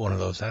need to get one of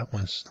those. That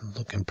one's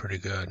looking pretty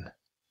good.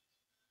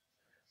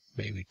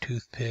 Baby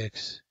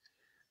toothpicks.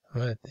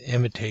 What?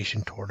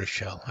 Imitation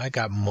tortoiseshell. I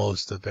got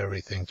most of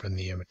everything from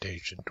the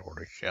imitation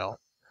tortoiseshell.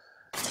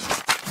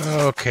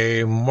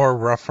 Okay, more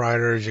Rough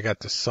Riders. You got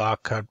the saw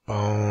cut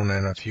bone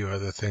and a few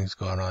other things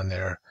going on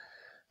there.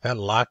 That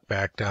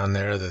lockback down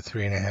there, the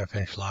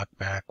 3.5-inch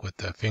lockback with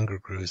the finger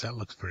grooves, that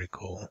looks pretty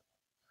cool.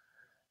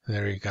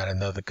 There you got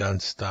another gun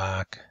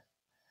stock.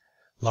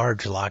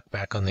 Large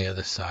lockback on the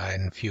other side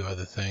and a few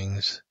other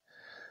things.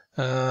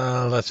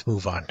 Let's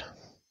move on.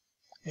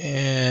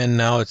 And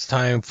now it's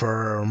time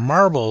for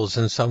marbles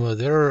and some of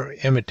their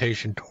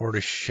imitation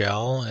tortoise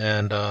shell.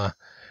 And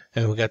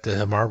we got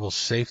the marble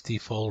safety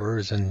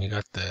folders, and you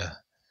got the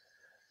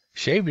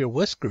shave your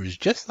whiskers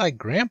just like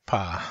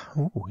Grandpa.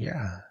 Ooh,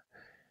 yeah.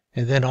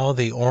 And then all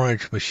the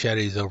orange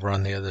machetes over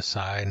on the other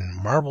side, and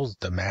marbles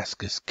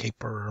Damascus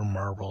caper,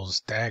 marbles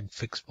stag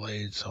fixed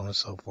blades, so on and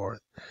so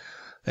forth.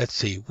 Let's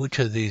see, which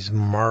of these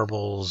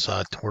marbles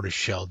tortoise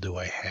shell do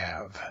I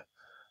have?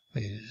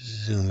 Let me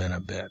zoom in a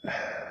bit.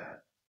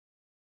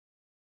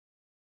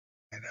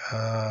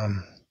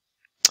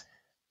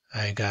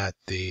 I got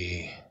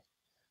the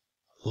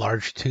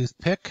large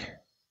toothpick,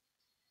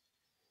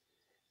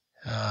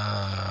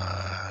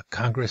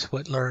 Congress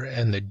Whittler,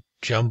 and the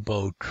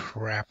jumbo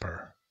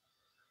trapper.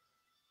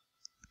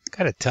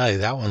 Gotta tell you,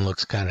 that one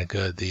looks kind of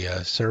good.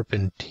 The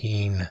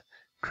serpentine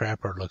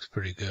trapper looks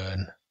pretty good.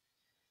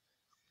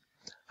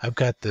 I've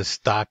got the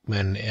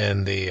Stockman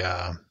and the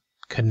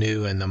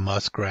Canoe and the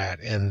Muskrat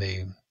and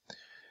the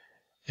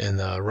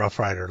Rough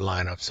Rider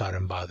lineup, so I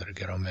didn't bother to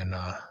get them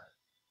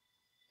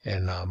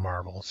in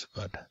marbles,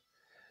 but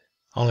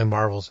only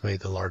marbles made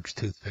the large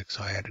toothpick,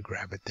 so I had to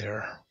grab it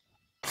there.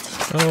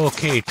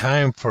 Okay,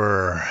 time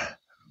for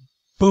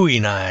Bowie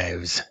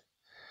knives.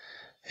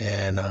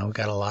 And we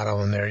got a lot of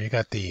them there. You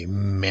got the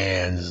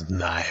man's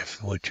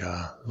knife, which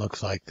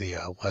looks like the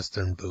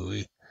Western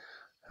Bowie.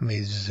 Let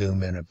me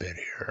zoom in a bit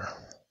here.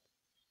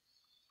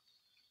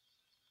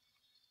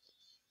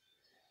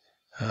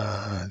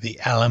 The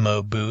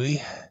Alamo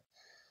Bowie.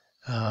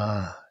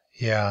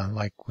 Yeah,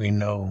 like we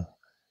know,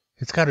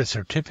 it's got a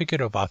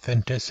certificate of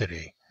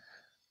authenticity.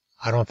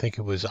 I don't think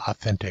it was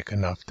authentic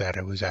enough that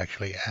it was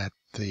actually at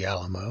the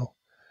Alamo.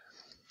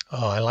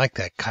 Oh, I like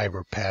that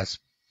Khyber Pass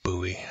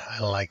Bowie.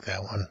 I like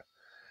that one.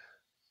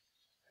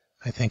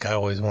 I think I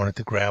always wanted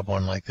to grab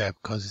one like that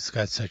because it's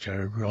got such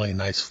a really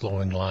nice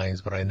flowing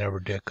lines, but I never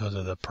did because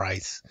of the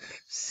price,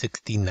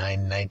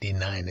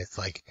 $69.99. It's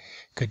like,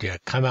 could you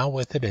come out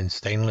with it in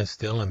stainless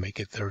steel and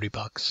make it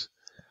 $30?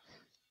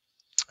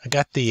 I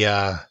got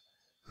the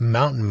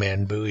Mountain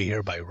Man Bowie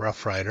here by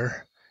Rough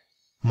Rider.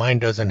 Mine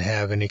doesn't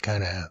have any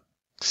kind of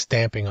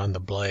stamping on the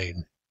blade.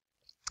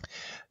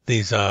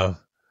 These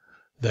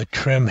the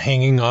trim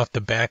hanging off the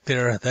back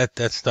there,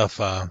 that stuff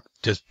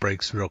just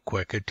breaks real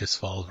quick. It just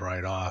falls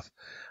right off.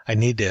 I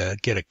need to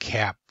get a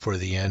cap for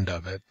the end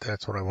of it.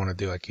 That's what I want to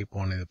do. I keep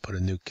wanting to put a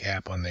new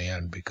cap on the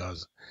end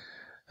because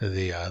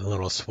the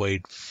little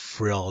suede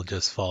frill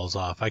just falls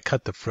off. I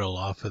cut the frill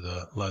off of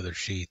the leather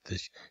sheath. The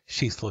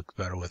sheath looks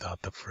better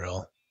without the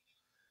frill.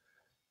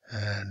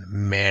 And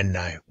man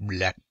knife,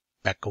 black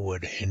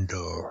backerwood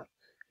handle,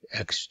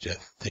 extra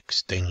thick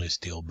stainless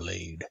steel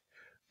blade,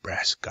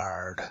 brass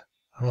guard.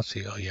 I don't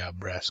see, oh yeah,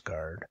 brass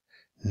guard,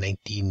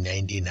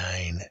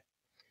 $19.99.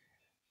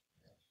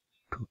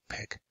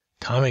 Toothpick,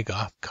 Tommy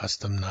Goff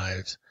custom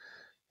knives.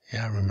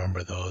 Yeah, I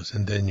remember those.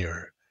 And then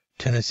your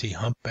Tennessee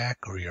humpback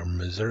or your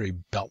Missouri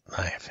belt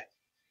knife.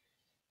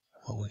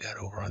 What we got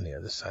over on the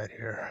other side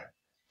here?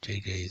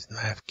 JJ's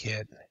knife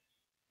kit.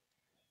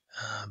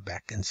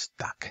 Back in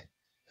stock.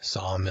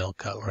 Sawmill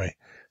cutlery.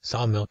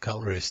 Sawmill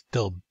cutlery is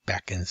still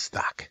back in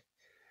stock.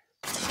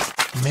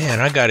 Man,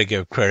 I got to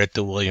give credit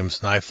to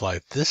Williams Knife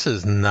Life. This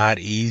is not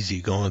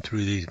easy going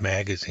through these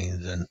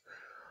magazines and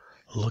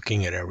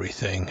looking at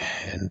everything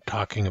and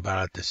talking about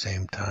it at the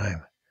same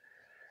time.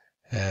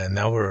 And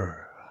now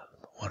we're,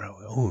 what are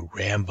we? Oh,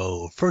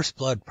 Rambo, First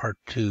Blood Part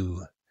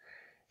 2,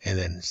 and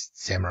then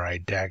Samurai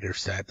Dagger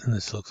set. And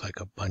this looks like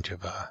a bunch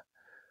of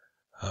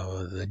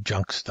the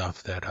junk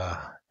stuff that,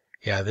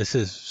 yeah, this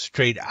is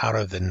straight out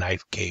of the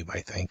Knife Cave,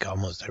 I think.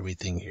 Almost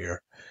everything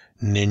here.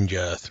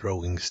 Ninja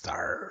throwing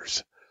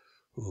stars.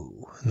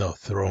 Ooh, no,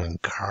 throwing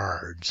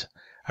cards.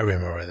 I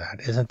remember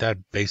that. Isn't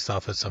that based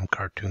off of some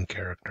cartoon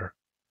character?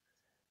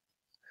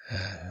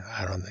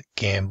 I don't know,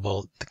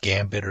 the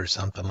Gambit or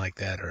something like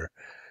that, or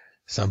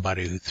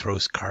somebody who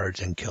throws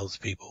cards and kills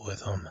people with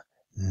them.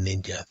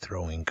 Ninja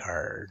throwing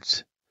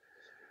cards.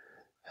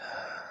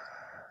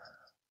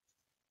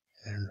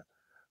 And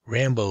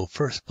Rambo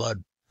First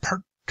Blood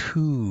Part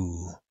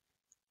 2.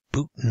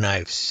 Boot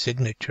Knife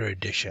Signature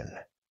Edition.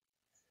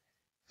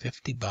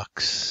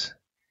 $50.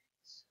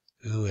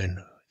 Ooh, and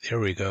there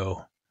we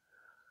go.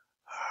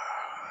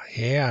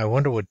 Yeah, I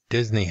wonder what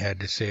Disney had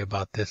to say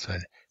about this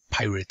one.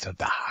 Pirates of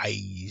the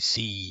High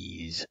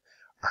Seas.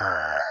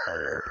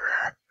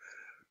 Arr.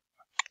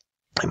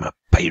 I'm a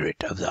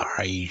pirate of the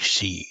high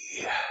sea.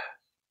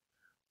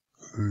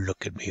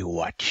 Look at me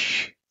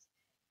watch.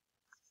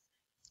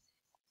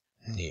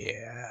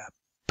 Yeah,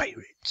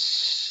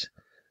 pirates.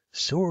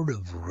 Sword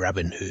of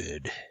Robin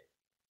Hood.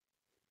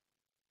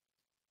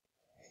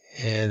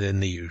 And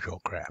then the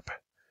usual crap.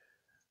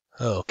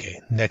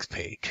 Okay, next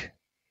page.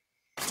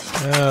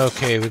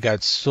 Okay, we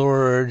got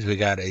swords. We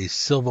got a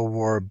Civil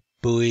War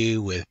buoy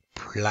with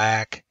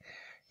plaque.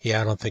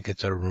 Yeah, I don't think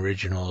it's an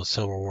original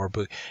Civil War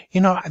buoy.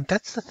 You know,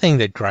 that's the thing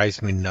that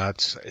drives me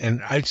nuts.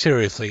 And I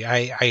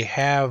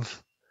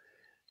have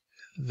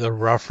the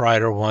Rough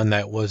Rider one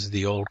that was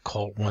the old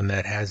Colt one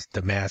that has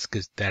a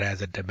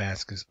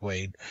Damascus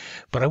blade.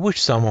 But I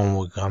wish someone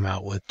would come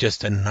out with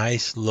just a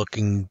nice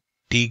looking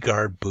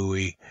D-guard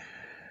buoy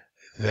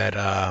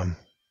that,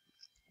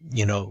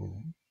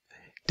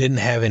 didn't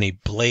have any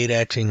blade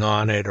etching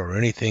on it or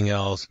anything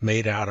else,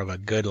 made out of a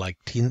good like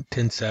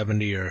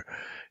 1070 or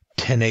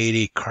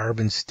 1080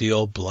 carbon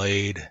steel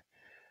blade,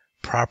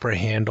 proper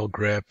handle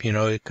grip. You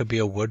know, it could be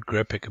a wood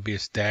grip, it could be a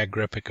stag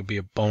grip, it could be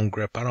a bone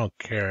grip. I don't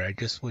care. I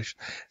just wish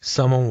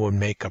someone would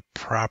make a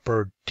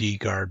proper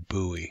D-guard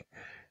buoy.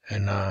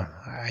 And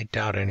I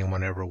doubt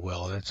anyone ever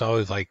will. It's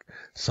always like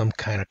some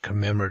kind of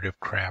commemorative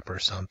crap or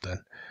something.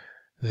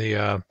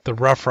 The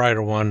Rough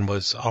Rider one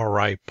was all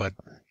right,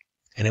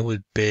 and it was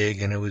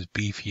big and it was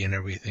beefy and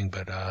everything,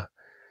 but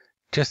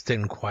just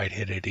didn't quite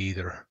hit it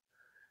either.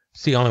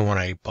 It's the only one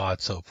I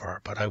bought so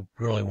far, but I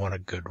really want a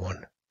good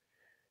one.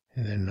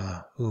 And then,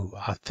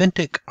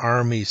 Authentic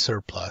Army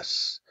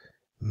Surplus.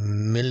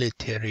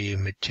 Military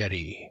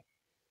Machete.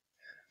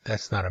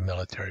 That's not a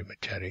military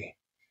machete.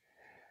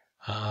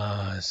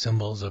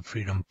 Symbols of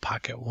Freedom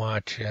pocket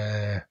watch.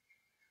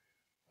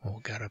 What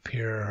we got up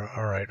here?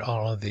 Alright,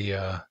 all of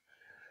the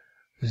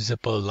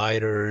Zippo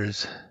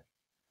lighters.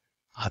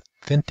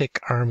 Authentic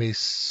Army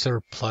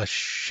Surplus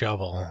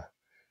shovel.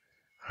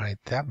 Alright,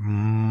 that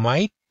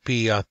might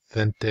be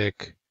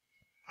authentic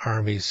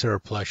Army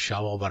surplus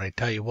shovel, but I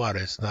tell you what,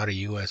 it's not a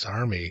U.S.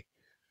 Army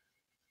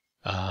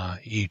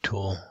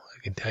e-tool.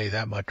 I can tell you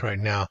that much right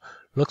now.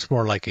 Looks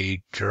more like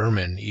a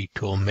German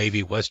e-tool,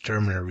 maybe West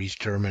German or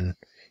East German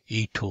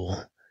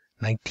e-tool.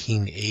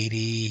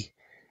 1980,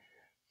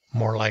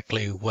 more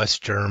likely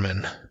West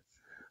German.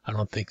 I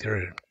don't think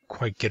they're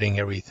quite getting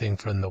everything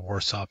from the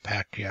Warsaw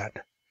Pact yet.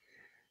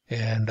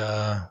 And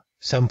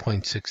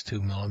 7.62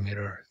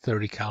 millimeter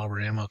 30 caliber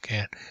ammo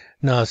can.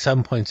 No,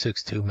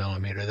 7.62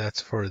 millimeter.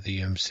 That's for the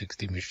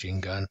M60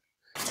 machine gun.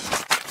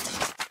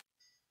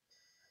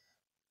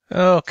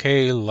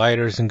 Okay,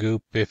 lighters and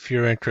goop. If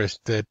you're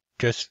interested,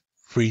 just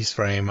freeze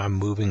frame. I'm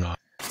moving on.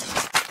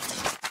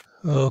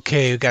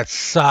 Okay, we got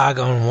SOG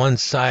on one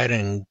side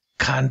and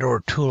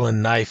Condor Tool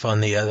and Knife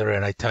on the other.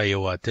 And I tell you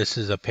what, this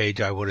is a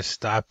page I would have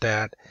stopped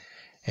at.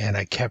 And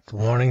I kept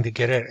wanting to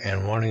get it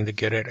and wanting to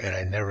get it, and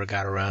I never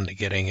got around to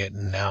getting it,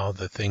 and now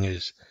the thing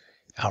is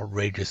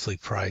outrageously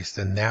priced,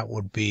 and that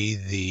would be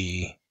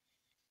the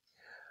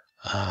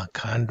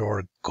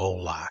Condor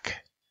Golok.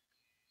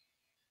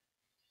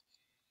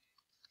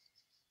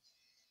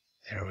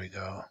 There we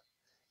go.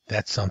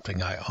 That's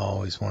something I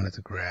always wanted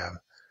to grab,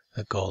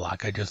 the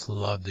Golok. I just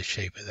love the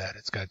shape of that.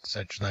 It's got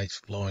such nice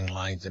flowing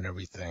lines and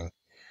everything,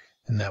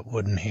 and that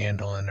wooden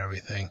handle and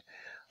everything.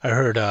 I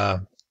heard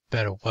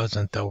that it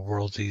wasn't the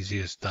world's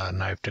easiest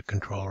knife to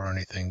control or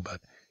anything,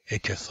 but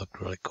it just looked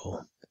really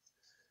cool.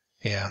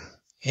 Yeah.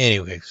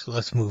 Anyway, so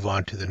let's move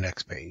on to the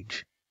next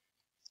page.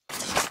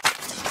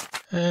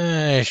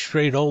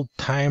 Straight old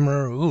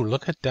timer. Ooh,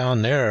 look at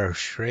down there.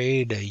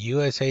 Straight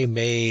USA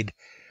made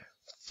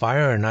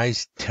fire and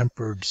ice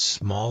tempered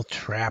small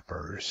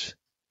trappers.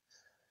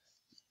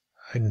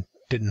 I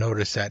didn't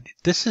notice that.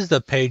 This is the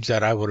page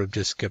that I would have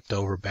just skipped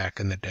over back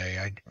in the day.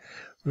 I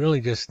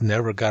really just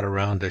never got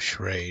around to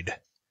Schrade.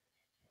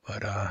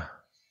 But I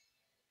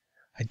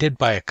did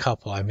buy a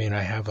couple. I mean,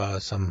 I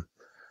have some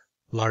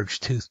large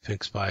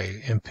toothpicks by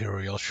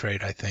Imperial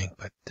Schrade, I think.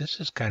 But this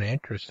is kind of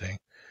interesting.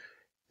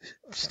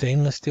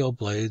 Stainless steel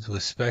blades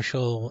with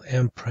special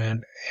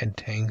imprint and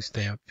tang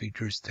stamp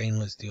features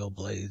stainless steel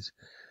blades.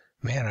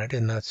 Man, I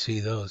did not see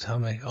those. How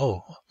many?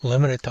 Oh,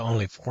 limited to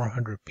only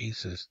 400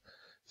 pieces.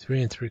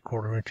 3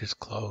 3/4 inches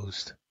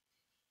closed.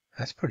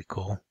 That's pretty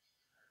cool.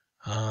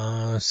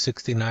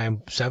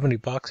 $69,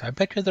 $70. I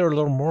bet you they're a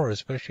little more,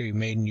 especially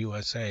made in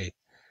USA.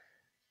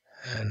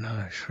 And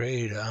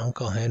Schrade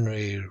Uncle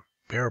Henry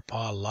Bear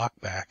Paw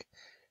Lockback.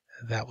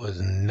 That was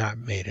not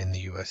made in the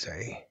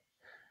USA.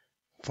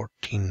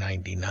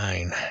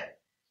 $14.99.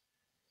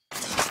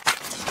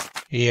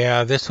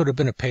 Yeah, this would have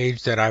been a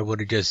page that I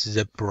would have just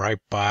zipped right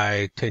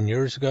by 10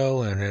 years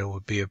ago, and it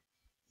would be a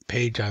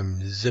page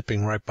I'm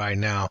zipping right by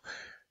now.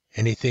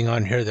 Anything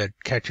on here that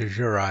catches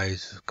your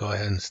eyes, go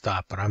ahead and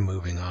stop, but I'm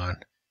moving on.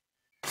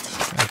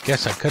 I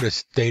guess I could have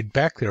stayed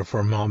back there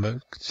for a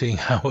moment, seeing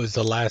how it was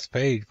the last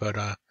page, but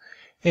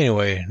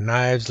anyway,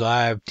 Knives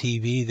Live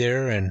TV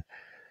there, and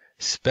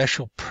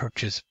special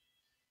purchase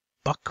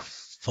Buck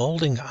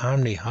Folding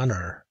Omni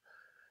Hunter,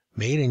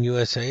 made in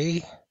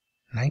USA,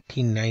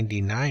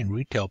 $19.99,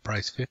 retail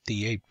price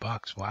 $58.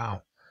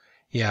 Wow.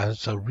 Yeah,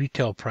 so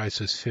retail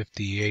price is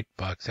 $58.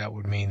 That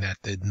would mean that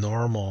the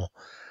normal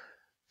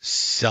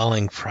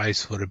selling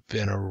price would have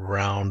been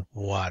around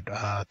what,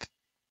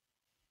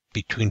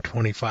 between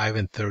 $25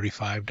 and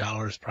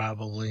 $35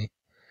 probably,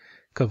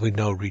 because we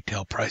know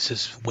retail price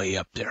is way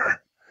up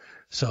there.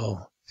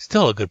 So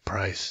still a good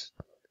price,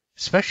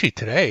 especially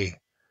today.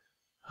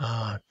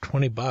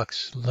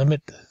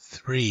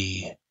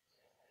 $20,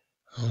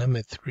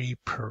 limit 3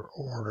 per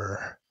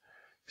order.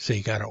 So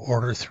you got to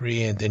order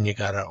 3, and then you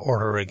got to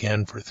order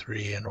again for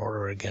 3 and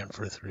order again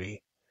for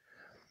 3.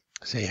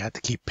 So you have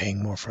to keep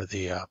paying more for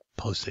the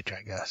postage,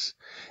 I guess.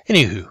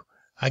 Anywho,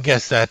 I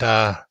guess that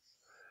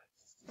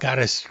got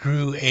us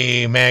through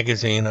a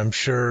magazine. I'm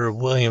sure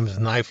Williams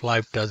Knife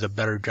Life does a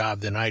better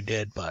job than I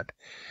did, but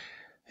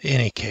in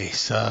any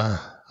case,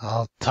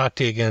 I'll talk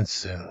to you again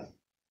soon.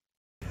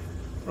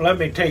 Let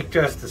me take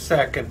just a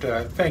second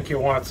to thank you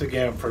once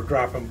again for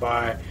dropping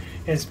by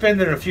and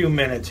spending a few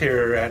minutes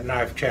here at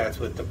Knife Chats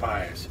with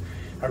Tobias.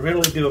 I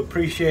really do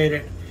appreciate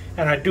it,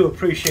 and I do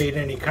appreciate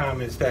any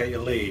comments that you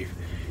leave.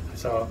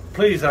 So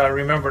please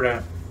remember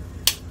to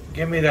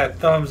give me that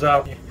thumbs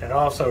up, and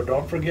also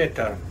don't forget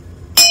to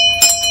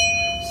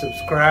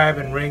subscribe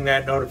and ring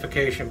that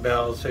notification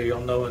bell so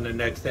you'll know when the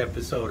next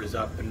episode is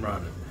up and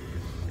running.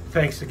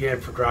 Thanks again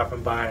for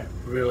dropping by.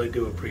 Really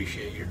do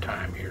appreciate your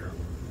time here.